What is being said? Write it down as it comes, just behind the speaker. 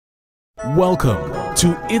Welcome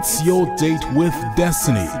to It's Your Date with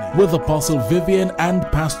Destiny with Apostle Vivian and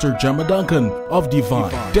Pastor Gemma Duncan of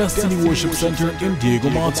Divine Destiny Worship Center in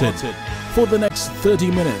Diego Martin. For the next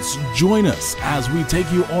 30 minutes, join us as we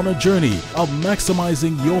take you on a journey of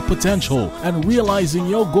maximizing your potential and realizing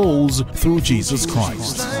your goals through Jesus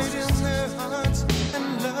Christ.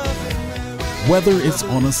 Whether it's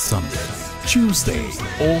on a Sunday, Tuesday,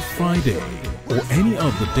 or Friday, or any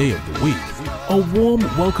other day of the week, a warm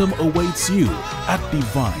welcome awaits you at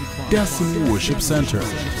Divine Destiny Worship Center,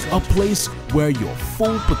 a place where your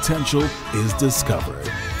full potential is discovered.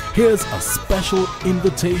 Here's a special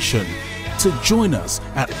invitation to join us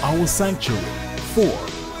at our sanctuary for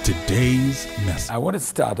today's message. I want to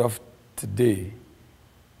start off today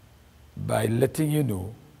by letting you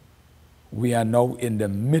know we are now in the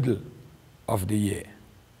middle of the year.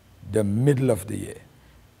 The middle of the year.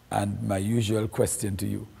 And my usual question to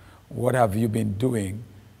you, what have you been doing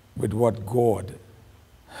with what God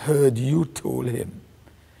heard you told him?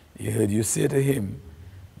 He heard you say to him,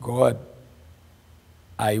 God,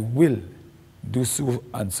 I will do so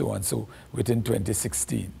and so and so within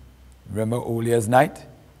 2016. Remember Old Year's Night?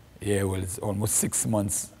 Yeah, well, it's almost 6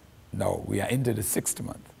 months now. We are into the 6th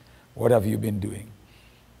month. What have you been doing?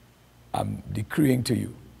 I'm decreeing to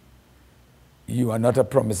you, you are not a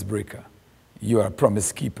promise breaker. You are a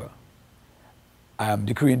promise keeper. I am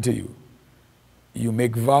decreeing to you, you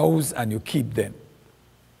make vows and you keep them.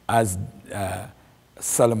 As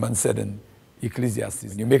Solomon said in Ecclesiastes,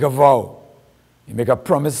 when you make a vow, you make a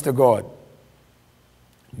promise to God,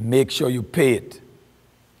 make sure you pay it,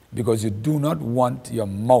 because you do not want your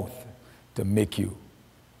mouth to make you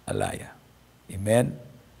a liar. Amen?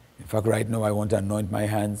 In fact, right now I want to anoint my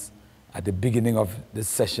hands at the beginning of this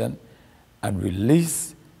session and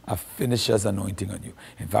release a finisher's anointing on you.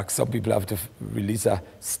 In fact, some people have to release a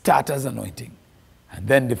starter's anointing and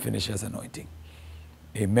then the finisher's anointing.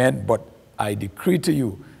 Amen. But I decree to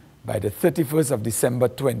you, by the 31st of December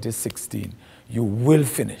 2016, you will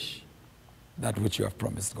finish that which you have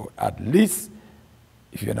promised God. At least,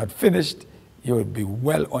 if you're not finished, you will be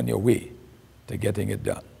well on your way to getting it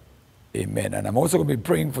done. Amen. And I'm also going to be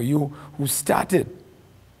praying for you who started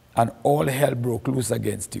and all hell broke loose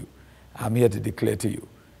against you. I'm here to declare to you,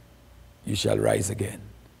 you shall rise again.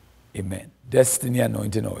 Amen. Destiny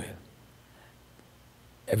anointing oil.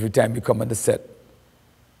 Every time we come on the set,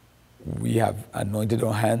 we have anointed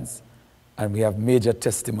our hands, and we have major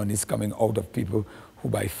testimonies coming out of people who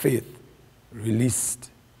by faith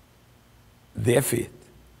released their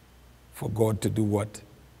faith for God to do what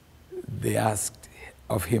they asked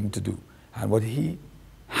of him to do and what he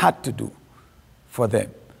had to do for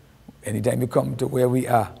them. Anytime you come to where we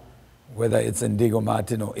are, whether it's in Diego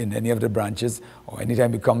Martin or in any of the branches, or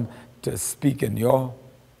anytime you come to speak in your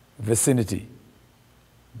vicinity,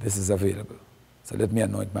 this is available. So let me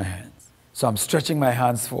anoint my hands. So I'm stretching my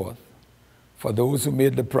hands forth for those who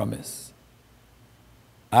made the promise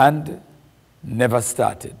and never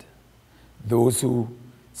started. Those who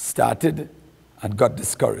started and got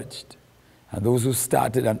discouraged. And those who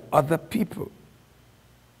started and other people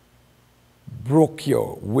broke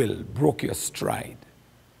your will, broke your stride,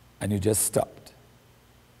 and you just stopped.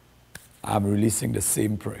 I'm releasing the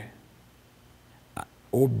same prayer.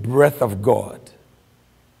 O breath of God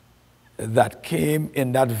that came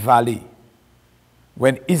in that valley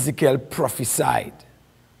when Ezekiel prophesied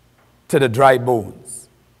to the dry bones,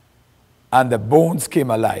 and the bones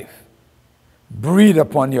came alive. Breathe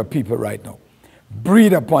upon your people right now.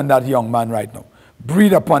 Breathe upon that young man right now.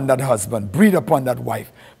 Breathe upon that husband. Breathe upon that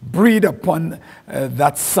wife. Breathe upon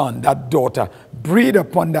that son, that daughter. Breathe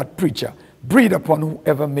upon that preacher. Breathe upon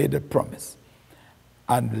whoever made the promise.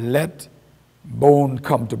 And let bone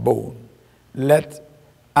come to bone. Let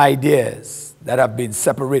ideas that have been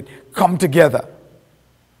separate come together.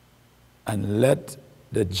 And let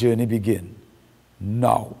the journey begin.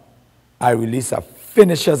 Now, I release a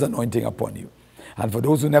finisher's anointing upon you. And for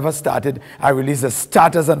those who never started, I release a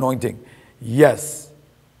starter's anointing. Yes.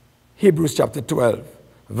 Hebrews chapter 12,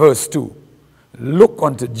 verse 2. Look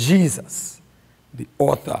unto Jesus, the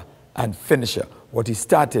author and finisher. What he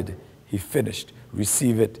started, he finished.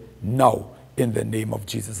 Receive it now in the name of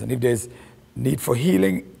Jesus. And if there's need for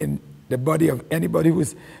healing in the body of anybody who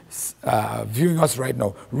is viewing us right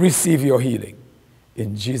now, receive your healing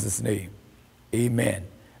in Jesus' name. Amen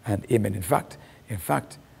and amen. In fact,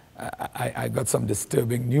 I got some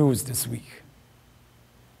disturbing news this week.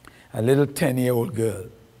 A little 10-year-old girl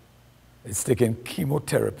is taking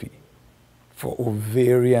chemotherapy for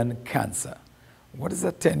ovarian cancer. What is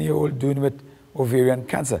a 10-year-old doing with ovarian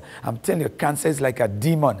cancer? I'm telling you, cancer is like a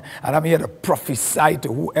demon. And I'm here to prophesy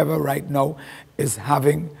to whoever right now is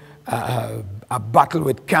having a battle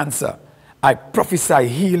with cancer, I prophesy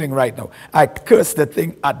healing right now. I curse the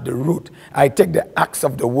thing at the root. I take the axe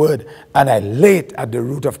of the word and I lay it at the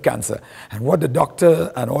root of cancer. And what the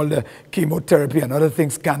doctor and all the chemotherapy and other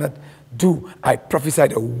things cannot do, I prophesy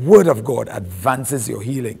the word of God advances your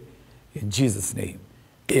healing. In Jesus' name,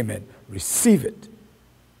 amen. Receive it.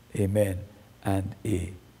 Amen and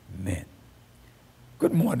amen.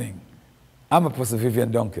 Good morning. I'm Apostle Vivian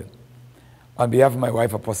Duncan. On behalf of my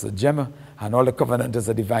wife, Apostle Gemma, and all the Covenanters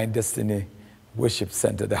of Divine Destiny Worship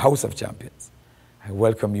Center, the House of Champions, I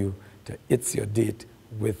welcome you to It's Your Date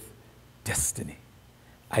with Destiny.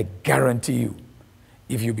 I guarantee you,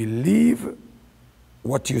 if you believe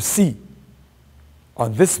what you see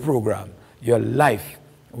on this program, your life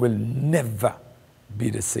will never be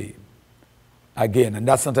the same again. And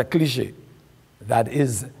that's not a cliche. That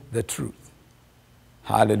is the truth.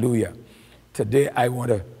 Hallelujah. Today I want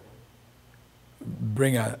to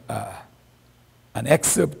bring an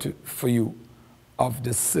excerpt for you of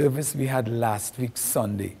the service we had last week,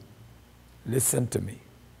 Sunday. Listen to me.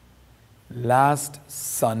 Last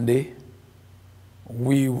Sunday,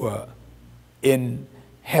 we were in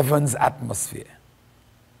heaven's atmosphere.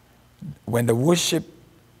 When the worship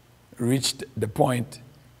reached the point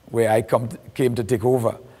where I came to take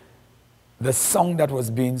over, the song that was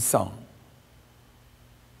being sung,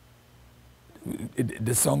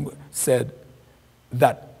 the song said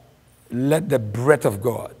that, let the breath of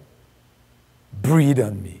God breathe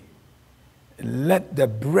on me. Let the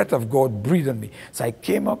breath of God breathe on me. So I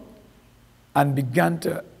came up and began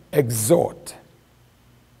to exhort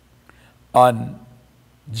on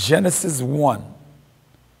Genesis 1,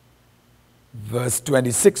 verse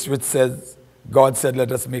 26, which says, God said,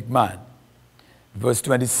 let us make man. Verse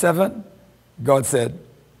 27, God said,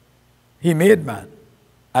 he made man,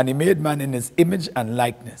 and he made man in his image and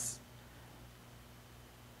likeness.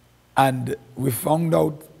 And we found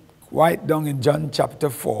out right down in John chapter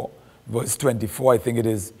 4, verse 24, I think it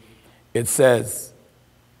is, it says,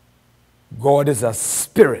 God is a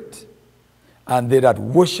spirit, and they that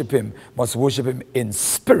worship him must worship him in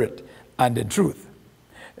spirit and in truth.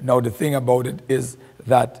 Now the thing about it is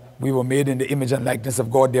that we were made in the image and likeness of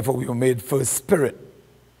God, therefore we were made first spirit.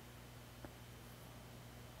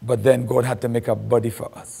 But then God had to make a body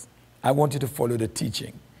for us. I want you to follow the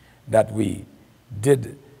teaching that we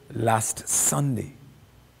did last Sunday,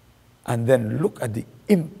 and then look at the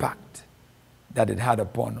impact that it had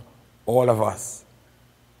upon all of us.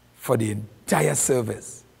 For the entire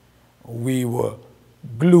service, we were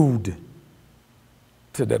glued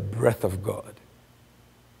to the breath of God.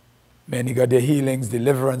 Many got their healings,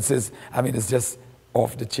 deliverances. I mean, it's just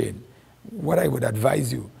off the chain. What I would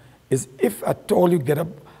advise you is, if at all you get up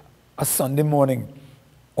a Sunday morning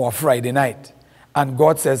or a Friday night and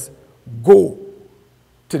God says, go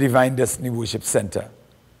to Divine Destiny Worship Center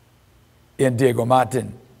in Diego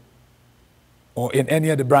Martin or in any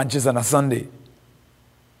of the branches on a Sunday,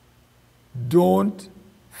 don't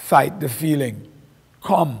fight the feeling.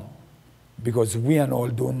 Come, because we and all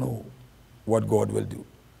don't know what God will do.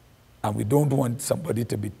 And we don't want somebody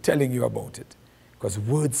to be telling you about it, because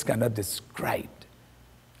words cannot describe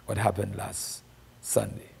what happened last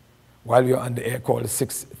Sunday. While you're on the air, call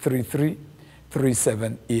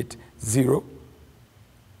 633-3780,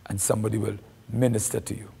 and somebody will minister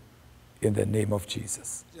to you in the name of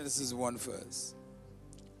Jesus. Genesis 1 verse.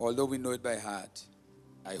 Although we know it by heart,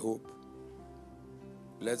 I hope.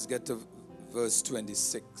 Let's get to verse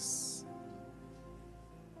 26.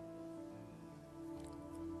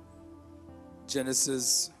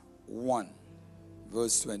 Genesis 1,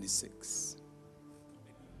 verse 26.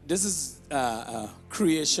 This is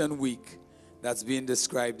creation week that's being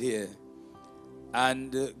described here.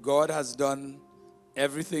 And God has done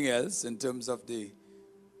everything else in terms of the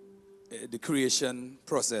creation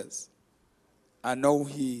process. And now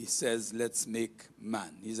he says, let's make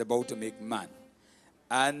man. He's about to make man.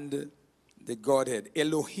 And the Godhead,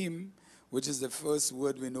 Elohim, which is the first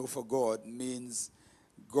word we know for God, means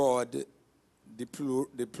God, the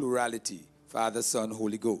plurality, Father, Son,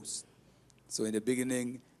 Holy Ghost. So in the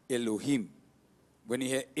beginning, Elohim. When you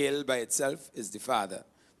hear El by itself, is the Father.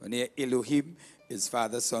 When you hear Elohim, is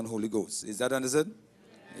Father, Son, Holy Ghost. Is that understood?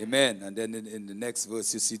 Amen. And then in the next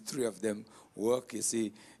verse, you see three of them work. You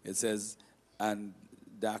see, it says, and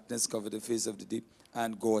darkness covered the face of the deep,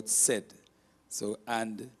 and God said. So,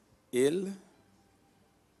 and El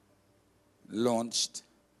launched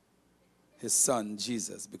his son,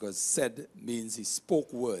 Jesus, because said means he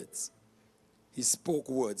spoke words. He spoke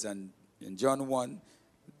words, and in John 1,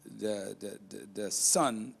 the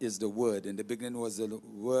Son is the Word. In the beginning was the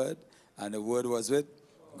Word, and the Word was with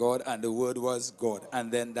God, and the Word was God.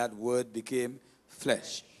 And then that Word became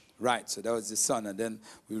flesh. Right, so that was the Son. And then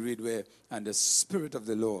we read where, and the Spirit of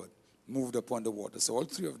the Lord moved upon the water. So all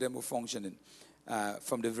three of them were functioning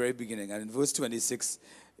from the very beginning. And in verse 26,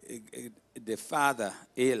 the Father,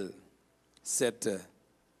 El, said to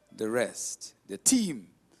the rest, the team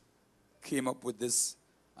came up with this,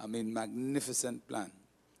 magnificent plan.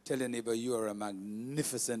 Tell your neighbor, you are a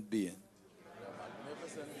magnificent being.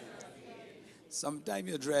 Sometimes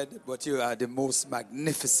you dread, but you are the most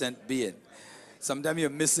magnificent being. Sometimes you're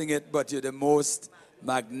missing it, but you're the most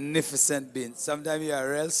magnificent being. Sometimes you are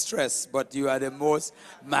real stressed, but you are the most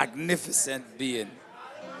magnificent being.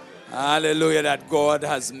 Hallelujah, that God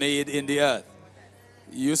has made in the earth.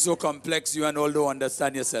 You're so complex, you and all don't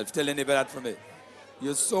understand yourself. Tell anybody that from it.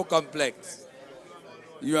 You're so complex.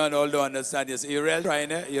 You and all don't understand yourself. You're real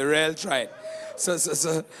trying, eh? You're real trying. So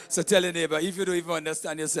tell your neighbor, if you don't even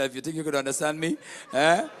understand yourself, you think you could understand me?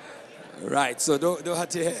 Eh? Right, so don't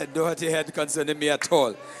hurt your head concerning me at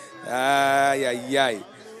all. I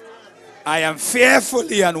am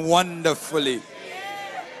fearfully and wonderfully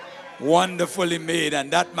made,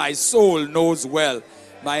 and that my soul knows well.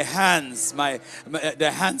 My hands,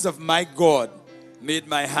 the hands of my God made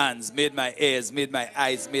my hands, made my ears, made my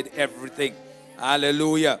eyes, made everything.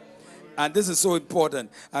 Hallelujah. And this is so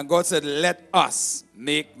important. And God said, let us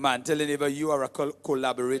make man. Tell your neighbor, you are a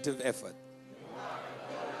collaborative effort.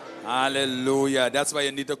 Hallelujah. That's why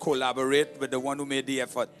you need to collaborate with the one who made the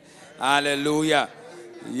effort. Hallelujah.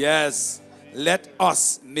 Yes. Let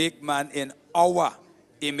us make man in our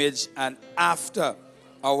image and after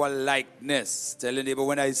our likeness. Tell your neighbor,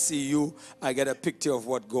 when I see you, I get a picture of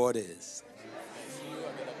what God is.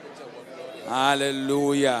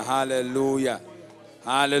 Hallelujah. Hallelujah.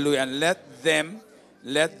 Hallelujah. And let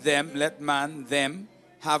man, them,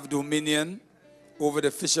 have dominion over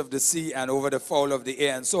the fish of the sea and over the fowl of the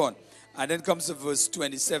air and so on. And then comes to verse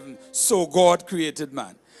 27. So God created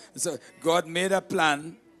man. So God made a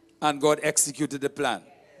plan and God executed the plan.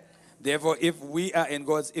 Therefore, if we are in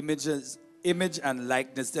God's image and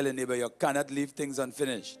likeness, tell your neighbor, you cannot leave things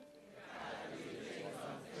unfinished.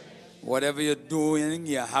 Whatever you're doing,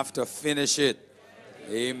 you have to finish it.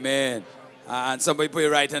 Amen. And somebody put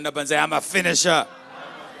your right hand up and say, I'm a finisher.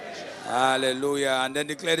 Hallelujah. And then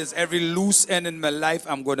declare this, every loose end in my life,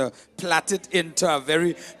 I'm going to plait it into a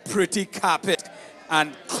very pretty carpet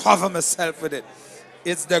and cover myself with it.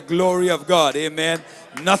 It's the glory of God. Amen.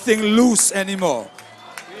 Nothing loose anymore.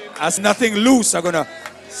 As nothing loose, I'm going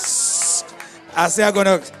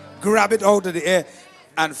to grab it out of the air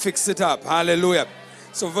and fix it up. Hallelujah.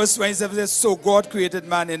 So verse 27 says, so God created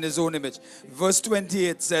man in his own image. Verse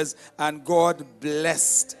 28 says, and God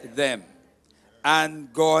blessed them.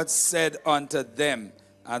 And God said unto them,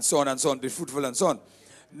 and so on, be fruitful and so on.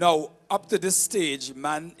 Now, up to this stage,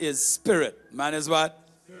 man is spirit. Man is what?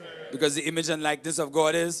 Spirit. Because the image and likeness of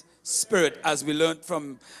God is spirit. As we learned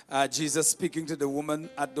from Jesus speaking to the woman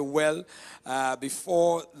at the well.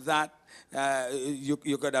 Before that,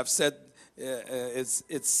 you could have said,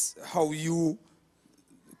 it's how you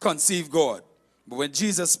conceive God. But when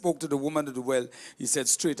Jesus spoke to the woman at the well, he said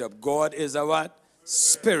straight up, God is a what?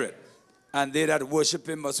 Spirit. And they that worship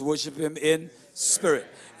him must worship him in spirit.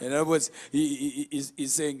 In other words, he's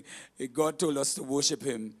saying God told us to worship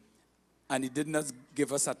him, and he did not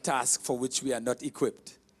give us a task for which we are not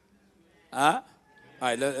equipped. Huh? All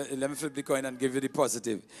right, let me flip the coin and give you the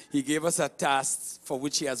positive. He gave us a task for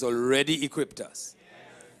which he has already equipped us.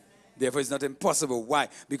 Therefore, it's not impossible. Why?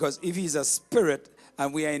 Because if he's a spirit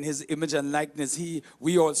and we are in his image and likeness,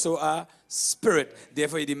 we also are spirit.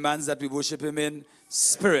 Therefore, he demands that we worship him in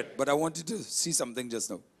spirit. But I want you to see something just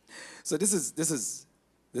now. So this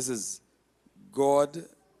is God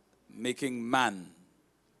making man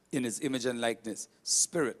in his image and likeness.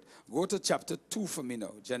 Spirit. Go to chapter 2 for me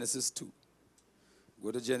now. Genesis 2.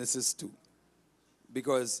 Go to Genesis 2.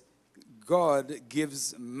 Because God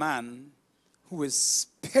gives man, who is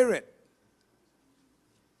spirit,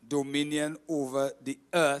 dominion over the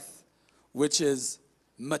earth, which is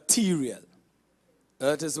material.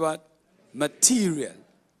 Earth is what? Material.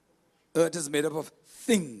 Earth is made up of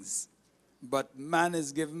things. But man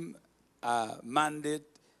is given a mandate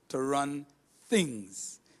to run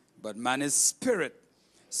things. But man is spirit.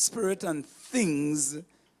 Spirit and things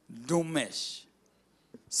don't mesh.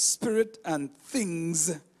 Spirit and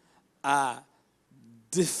things are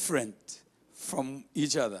different from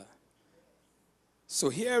each other. So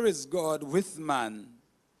here is God with man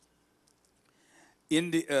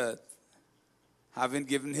in the earth, having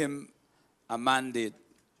given him a mandate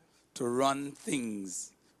to run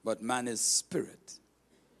things, but man is spirit.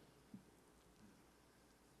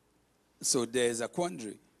 So there is a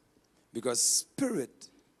quandary, because spirit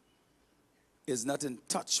is not in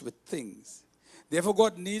touch with things. Therefore,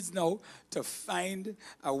 God needs now to find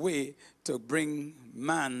a way to bring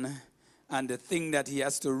man and the thing that he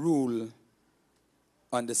has to rule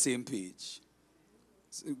on the same page.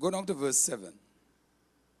 So go down to verse 7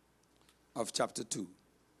 of chapter 2.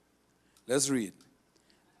 Let's read.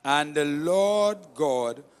 And the Lord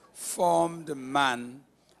God formed man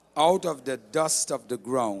out of the dust of the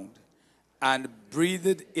ground and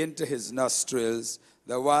breathed into his nostrils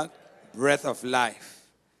the what? Breath of life.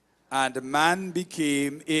 And man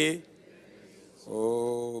became a,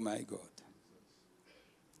 oh my God.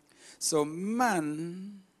 So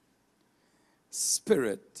man,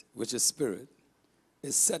 spirit, which is spirit,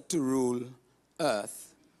 is set to rule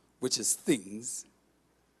earth, which is things.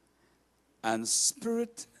 And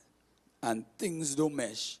spirit and things don't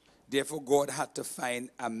mesh. Therefore, God had to find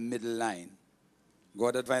a middle line.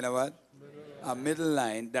 God had to find a what? A middle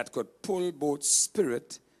line that could pull both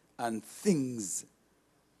spirit and things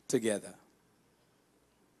together.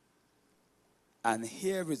 And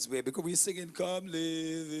here is where, because we're singing, come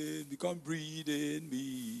live in me, come breathe in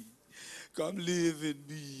me, come live in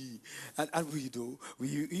me. And we do,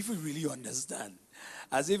 if we really understand,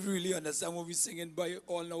 as if we really understand what we're singing by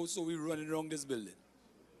all now, so we're running around this building.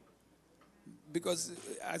 Because,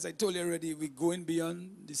 as I told you already, we're going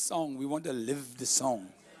beyond the song. We want to live the song.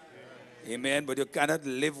 Amen. But you cannot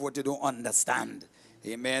live what you don't understand.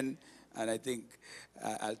 Amen. And I think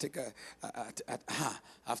I'll take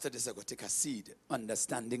after this I'll go take a seed,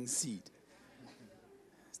 understanding seed.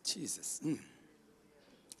 Jesus.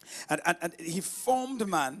 And he formed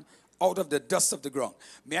man out of the dust of the ground.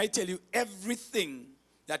 May I tell you, everything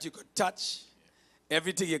that you could touch,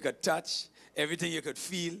 everything you could touch, everything you could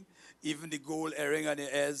feel, even the gold earring on your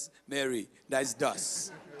ears, Mary, that's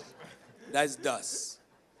dust. That's dust.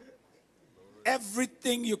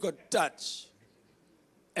 Everything you could touch,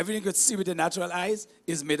 everything you could see with the natural eyes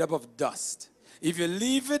is made up of dust. If you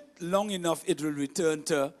leave it long enough, it will return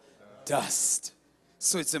to dust.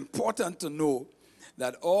 So it's important to know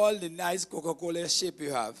that all the nice Coca-Cola shape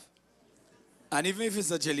you have, and even if it's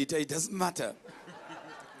a gelita, it doesn't matter.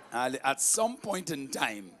 At some point in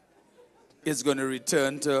time, it's going to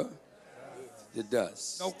return to the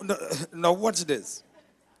dust. Now watch this.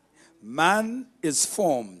 Man is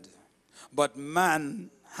formed, but man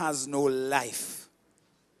has no life.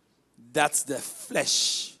 That's the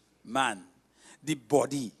flesh, man. The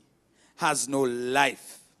body has no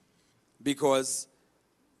life, because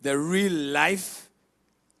the real life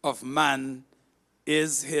of man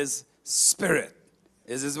is his spirit.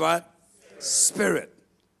 Is his what? Spirit.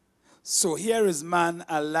 So here is man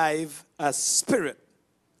alive as spirit,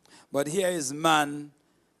 but here is man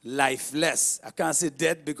lifeless. I can't say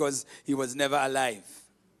dead because he was never alive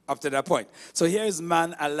up to that point. So here is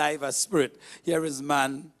man alive as spirit. Here is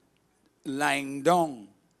man lying down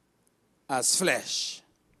as flesh.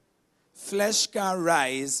 Flesh can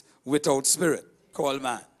rise without spirit, called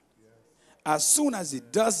man. As soon as he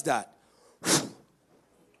does that,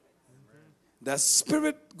 the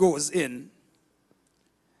spirit goes in,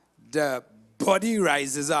 the body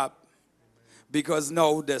rises up, because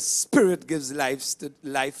now the spirit gives life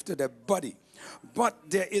to the body. But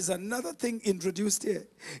there is another thing introduced here.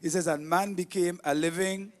 It says, and man became a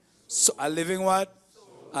living what?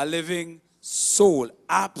 Soul. A living soul.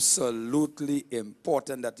 Absolutely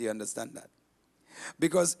important that you understand that.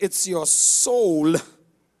 Because it's your soul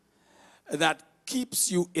that keeps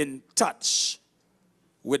you in touch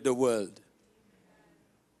with the world.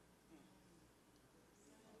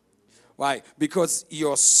 Why? Because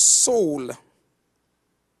your soul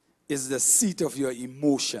is the seat of your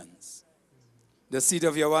emotions. The seat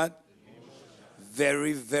of your what?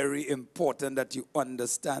 Very, very important that you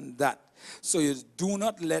understand that. So you do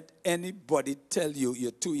not let anybody tell you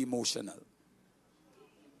you're too emotional.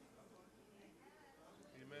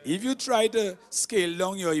 If you try to scale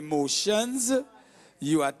down your emotions,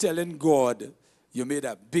 you are telling God you made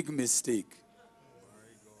a big mistake.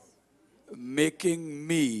 Making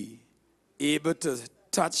me able to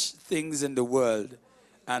touch things in the world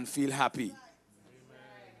and feel happy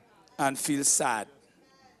and feel sad.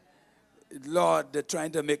 Lord, they're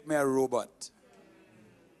trying to make me a robot.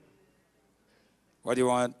 What do you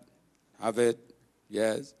want? Have it?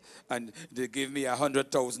 Yes. And they give me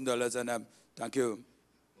 $100,000 and I'm, thank you.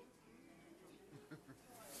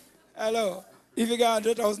 Hello. If you got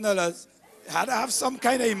 $100,000, had to have some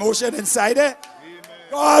kind of emotion inside it. Amen.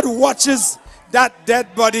 God watches that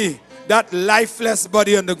dead body, that lifeless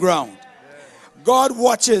body on the ground. God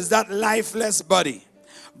watches that lifeless body.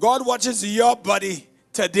 God watches your body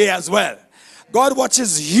today as well. God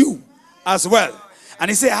watches you as well. And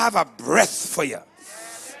he said, I have a breath for you.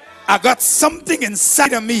 I got something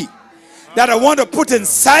inside of me that I want to put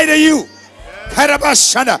inside of you.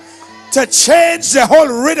 To change the whole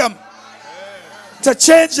rhythm. To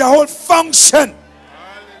change the whole function.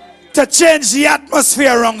 To change the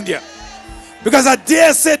atmosphere around you. Because I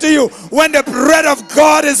dare say to you, when the breath of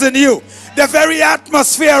God is in you, the very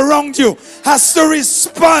atmosphere around you has to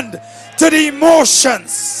respond to the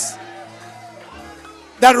emotions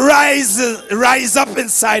that rise up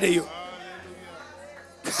inside of you.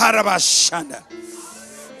 Karabashanda.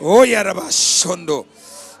 Oh yarabashondo.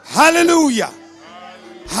 Hallelujah.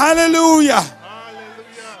 Hallelujah.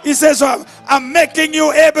 He says, so I'm making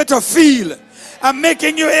you able to feel. I'm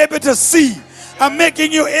making you able to see. I'm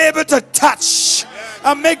making you able to touch.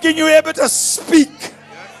 I'm making you able to speak.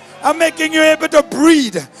 I'm making you able to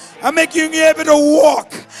breathe. I'm making you able to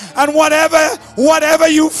walk. And whatever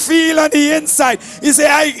you feel on the inside, he said,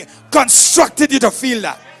 I constructed you to feel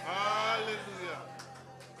that.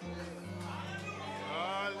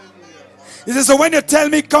 He said, so when you tell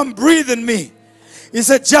me, come breathe in me, he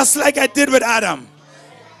said, just like I did with Adam,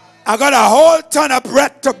 I got a whole ton of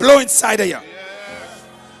breath to blow inside of you.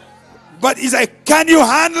 But he said, can you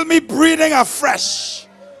handle me breathing afresh?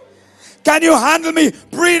 Can you handle me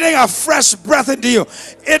breathing a fresh breath into you?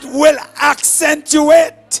 It will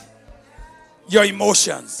accentuate your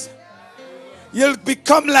emotions. You'll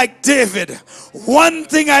become like David. One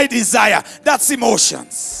thing I desire, that's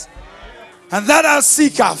emotions. And that I'll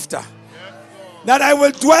seek after. That I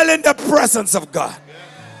will dwell in the presence of God.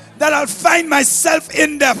 That I'll find myself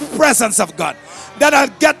in the presence of God. That I'll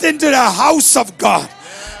get into the house of God.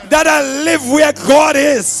 That I'll live where God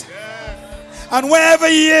is. And wherever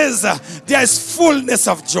he is, there is fullness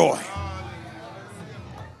of joy.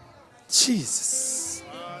 Jesus.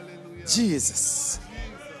 Jesus.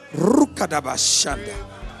 Rukadabashanda.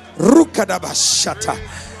 Rukadabashata.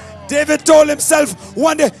 David told himself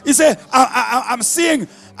one day, he said, I'm seeing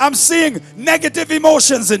negative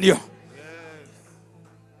emotions in you.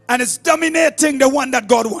 And it's dominating the one that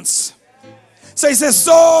God wants. So he says,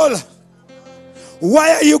 Saul,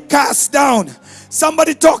 why are you cast down?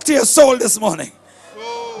 Somebody talk to your soul this morning.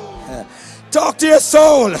 Talk to your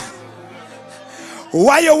soul.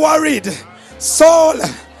 Why are you worried? Soul,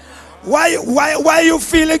 why are you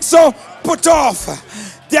feeling so put off?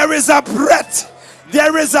 There is a breath.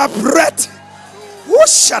 There is a breath.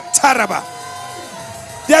 Whooshataraba.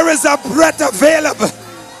 There is a breath available.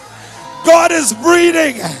 God is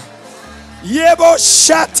breathing. Yebo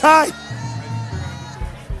shatai.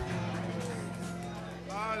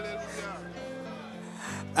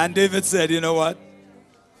 And David said, you know what?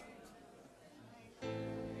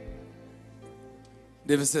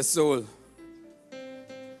 David said, soul,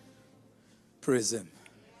 praise him.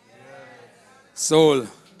 Soul,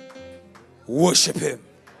 worship him.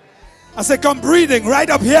 I said, come breathing right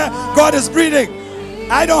up here. God is breathing.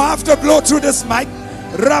 I don't have to blow through this mic.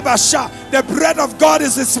 Rabasha. The breath of God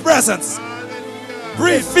is his presence.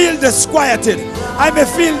 Breathe, feel disquieted. I may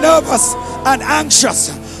feel nervous and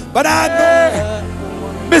anxious, but I know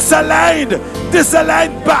misaligned,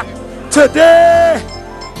 disaligned back. Today,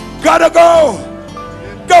 gotta go.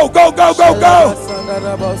 Go, go, go, go, go.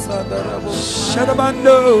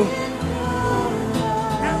 Shadabando.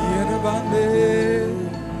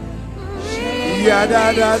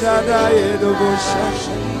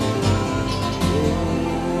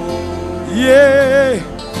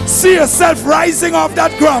 Yeah. See yourself rising off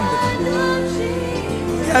that ground.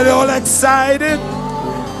 Get all excited.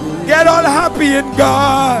 Get all happy in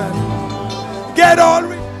God. Get all.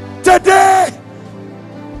 Today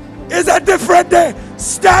is a different day.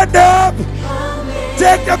 Stand up.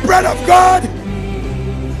 Take the breath of God.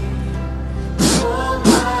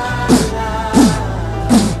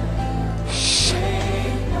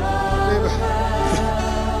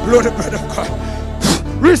 Blow the breath of God.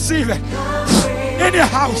 Receive it. In your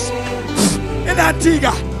house. In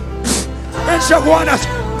Antigua. In Chaguanas.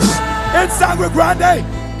 In Sangre Grande.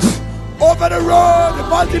 Over the road, the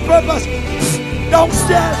multi-purpose.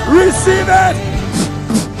 Downstairs, receive it.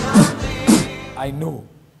 I know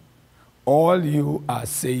all you are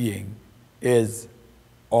saying is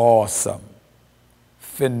awesome,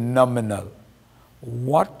 phenomenal.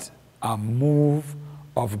 What a move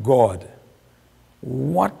of God.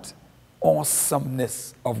 What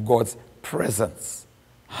awesomeness of God's presence.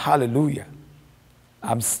 Hallelujah.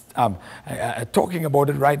 I'm talking about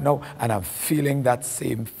it right now, and I'm feeling that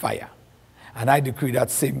same fire. And I decree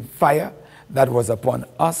that same fire that was upon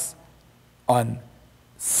us on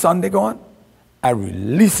Sunday gone, I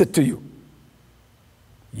release it to you.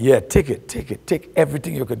 Yeah, take it. Take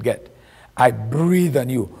everything you could get. I breathe on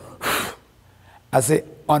you. I say,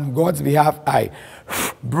 on God's behalf, I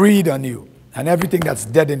breathe on you. And everything that's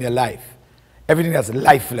dead in your life, everything that's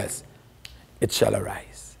lifeless, it shall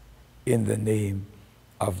arise. In the name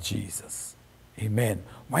of Jesus. Amen.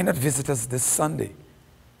 Why not visit us this Sunday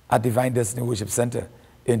at Divine Destiny Worship Center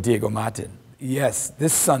in Diego Martin? Yes,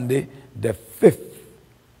 this Sunday, the 5th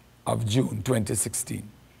of June, 2016.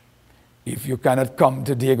 If you cannot come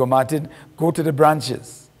to Diego Martin, go to the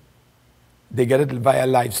branches. They get it via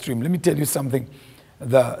live stream. Let me tell you something.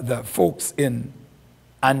 The folks in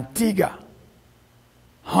Antigua,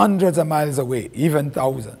 hundreds of miles away, even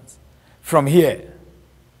thousands, from here,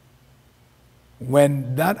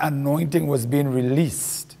 when that anointing was being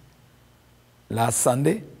released last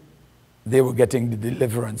Sunday, they were getting the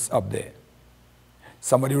deliverance up there.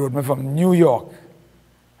 Somebody wrote me from New York,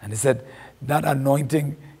 and he said that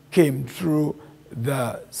anointing came through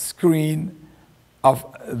the screen of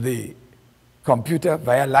the computer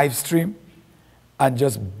via live stream and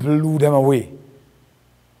just blew them away.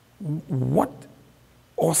 What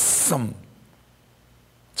awesome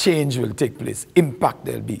change will take place, impact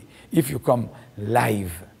there'll be if you come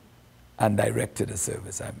live and direct to the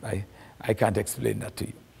service. I can't explain that to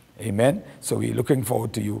you. Amen. So we're looking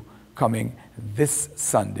forward to you coming this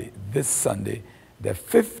Sunday, the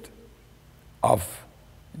 5th of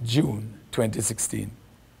June 2016,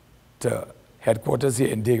 to headquarters here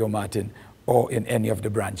in Diego Martin or in any of the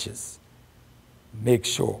branches. Make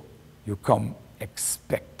sure you come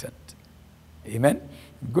expectant. Amen.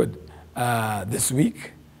 Good. This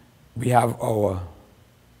week we have our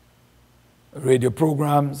radio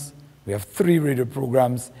programs. We have 3 radio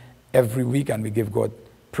programs every week, and we give God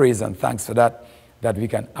praise and thanks for that we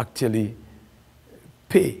can actually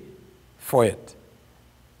pay for it.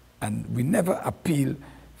 And we never appeal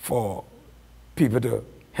for people to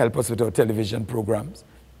help us with our television programs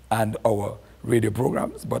and our radio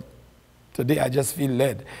programs, but today I just feel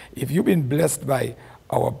led. If you've been blessed by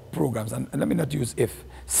our programs, and let me not use if,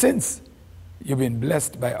 since you've been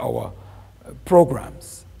blessed by our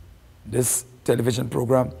programs, this television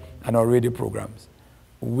program and our radio programs,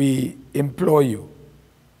 we implore you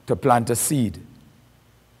to plant a seed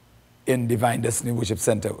in Divine Destiny Worship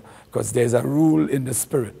Center, because there's a rule in the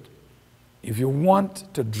Spirit. If you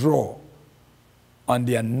want to draw on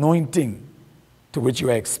the anointing to which you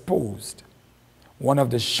are exposed, one of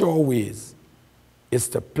the sure ways is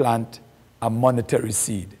to plant a monetary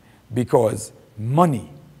seed, because money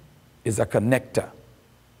is a connector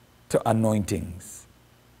to anointings.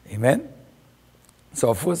 Amen? So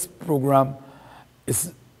our first program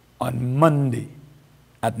is on Monday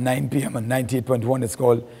at 9 p.m. on 98.1. It's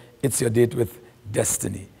called It's Your Date with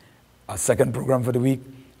Destiny. Our second program for the week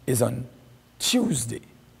is on Tuesday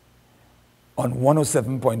on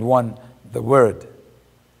 107.1, The Word.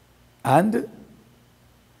 And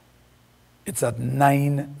it's at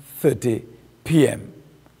 9:30 p.m.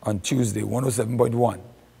 on Tuesday, 107.1,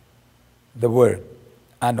 The Word.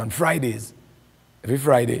 And on Fridays, every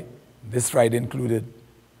Friday, this Friday included,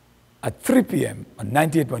 at 3 p.m. on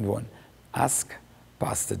 98.1, Ask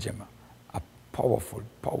Pastor Gemma. A powerful,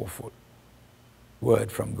 powerful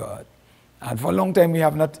word from God. And for a long time, we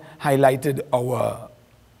have not highlighted our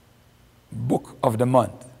book of the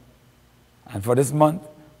month. And for this month,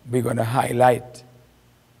 we're going to highlight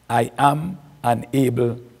I Am an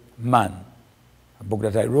Able Man, a book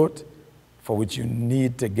that I wrote, for which you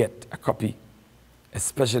need to get a copy,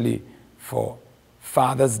 especially for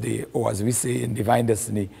Father's Day, or as we say in Divine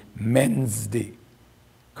Destiny, Men's Day,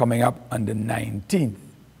 coming up on the 19th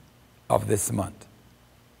of this month.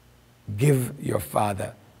 Give your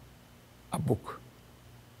father a book.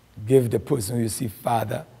 Give the person who you see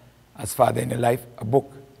father as father in your life a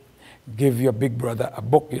book. Give your big brother a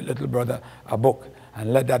book, your little brother a book,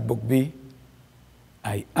 and let that book be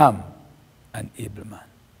I Am an Able Man.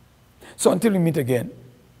 So until we meet again,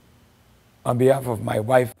 on behalf of my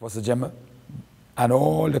wife, Pastor Gemma, and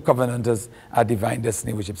all the covenanters at Divine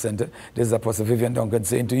Destiny Worship Center, this is Apostle Vivian Duncan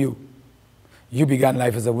saying to you, you began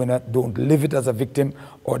life as a winner. Don't live it as a victim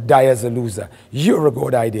or die as a loser. You're a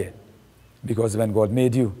God idea. Because when God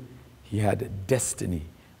made you, he had a destiny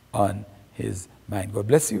on his mind. God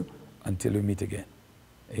bless you until we meet again.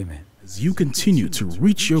 Amen. As you continue to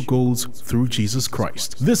reach your goals through Jesus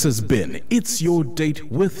Christ. This has been It's Your Date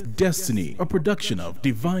with Destiny, a production of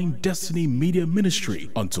Divine Destiny Media Ministry.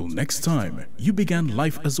 Until next time, you began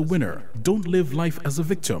life as a winner. Don't live life as a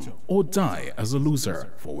victim or die as a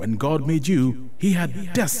loser. For when God made you, he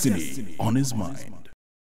had destiny on his mind.